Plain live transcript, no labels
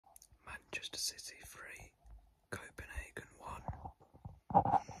Manchester City 3, Copenhagen 1.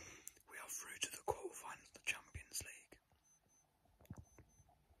 We are through to the quarterfinals of the Champions League.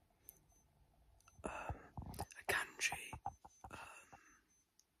 Akanji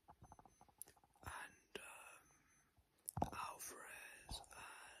and Alvarez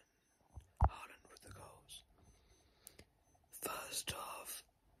and Haaland with the goals. First half,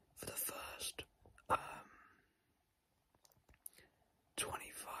 for the first 25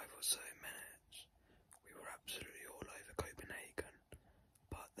 or so minutes, we were absolutely all over Copenhagen,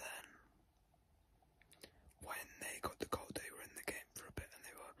 but then when they got the goal, they were in the game for a bit and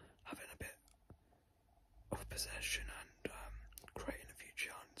they were having a bit of possession and creating a few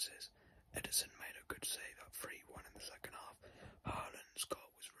chances. Edison made a good save at 3-1 in the second half. Haaland's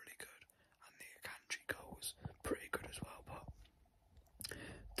goal was really good and the Akanji goal was pretty good as well, but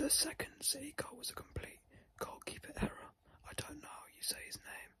the second City goal was a complete goalkeeper error. I don't know how you say his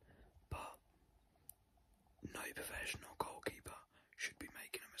name, but no professional goalkeeper should be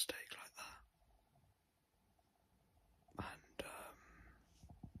making a mistake like that. And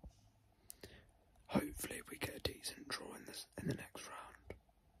hopefully we get a decent draw in the next round.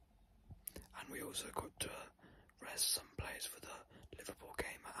 And we also got to rest some players for the Liverpool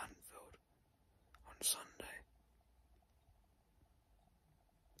game at Anfield on Sunday.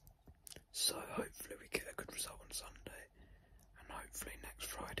 So hopefully we get a good result on Sunday, and hopefully next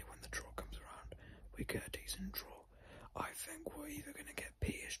Friday when the draw comes around, we get a decent draw. I think we're either going to get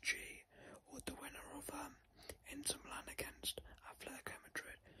PSG or the winner of Inter Milan against Atletico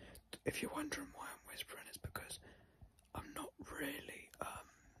Madrid. If you're wondering why I'm whispering, it's because I'm not really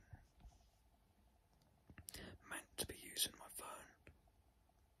meant to be using my phone,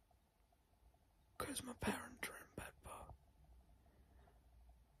 because my parents are in bed, but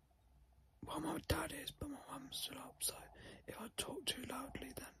well, my dad is, but my mum's still up, so if I talk too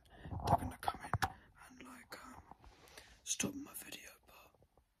loudly, then they're going to come in and stop my video, but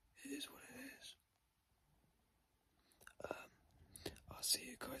it is what it is. I'll see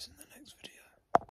you guys in the next video.